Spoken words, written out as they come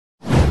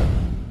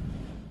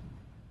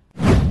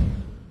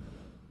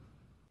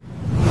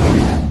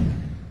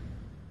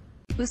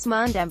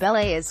Ousmane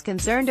Dembele is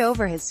concerned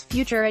over his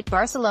future at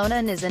Barcelona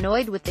and is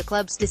annoyed with the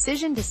club's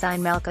decision to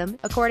sign Malcom,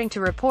 according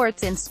to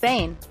reports in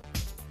Spain.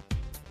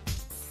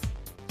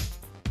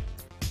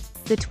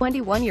 The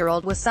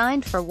 21-year-old was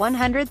signed for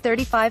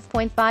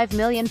 £135.5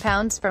 million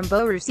from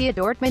Borussia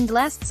Dortmund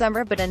last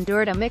summer but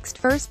endured a mixed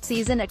first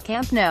season at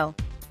Camp Nou.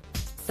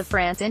 The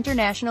France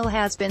international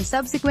has been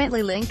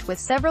subsequently linked with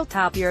several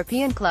top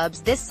European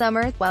clubs this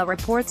summer, while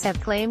reports have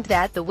claimed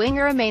that the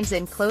winger remains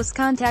in close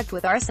contact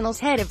with Arsenal's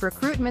head of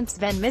recruitment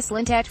Sven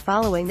Mislintat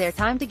following their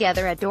time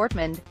together at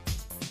Dortmund.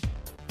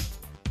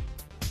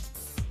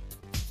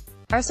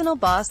 Arsenal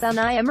boss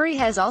Unai Emery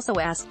has also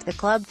asked the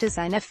club to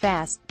sign a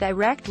fast,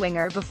 direct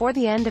winger before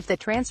the end of the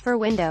transfer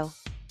window.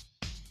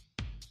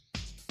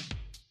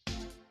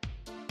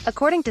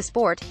 According to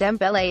Sport,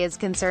 Dembele is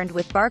concerned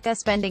with Barca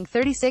spending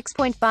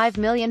 £36.5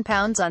 million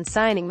on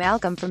signing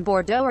Malcom from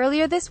Bordeaux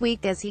earlier this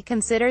week, as he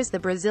considers the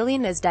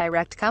Brazilian as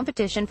direct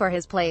competition for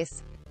his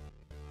place.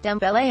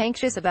 Dembele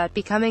anxious about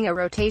becoming a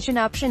rotation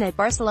option at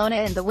Barcelona,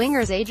 and the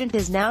winger's agent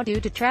is now due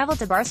to travel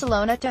to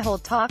Barcelona to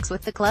hold talks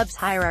with the club's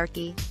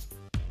hierarchy.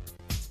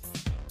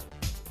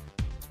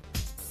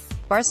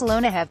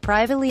 Barcelona have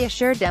privately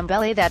assured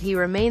Dembele that he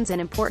remains an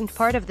important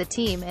part of the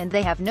team and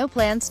they have no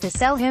plans to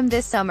sell him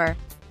this summer.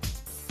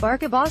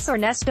 Barca boss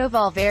Ernesto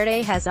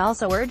Valverde has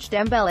also urged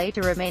Dembele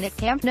to remain at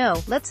Camp Nou.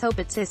 "Let's hope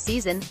it's his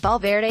season,"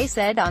 Valverde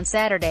said on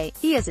Saturday.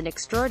 "He is an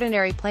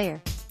extraordinary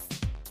player.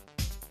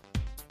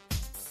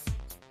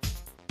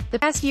 The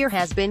past year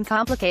has been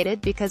complicated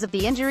because of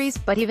the injuries,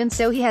 but even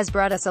so he has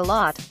brought us a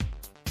lot.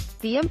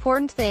 The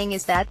important thing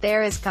is that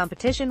there is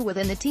competition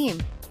within the team.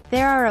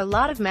 There are a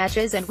lot of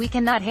matches and we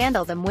cannot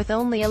handle them with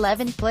only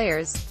 11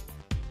 players.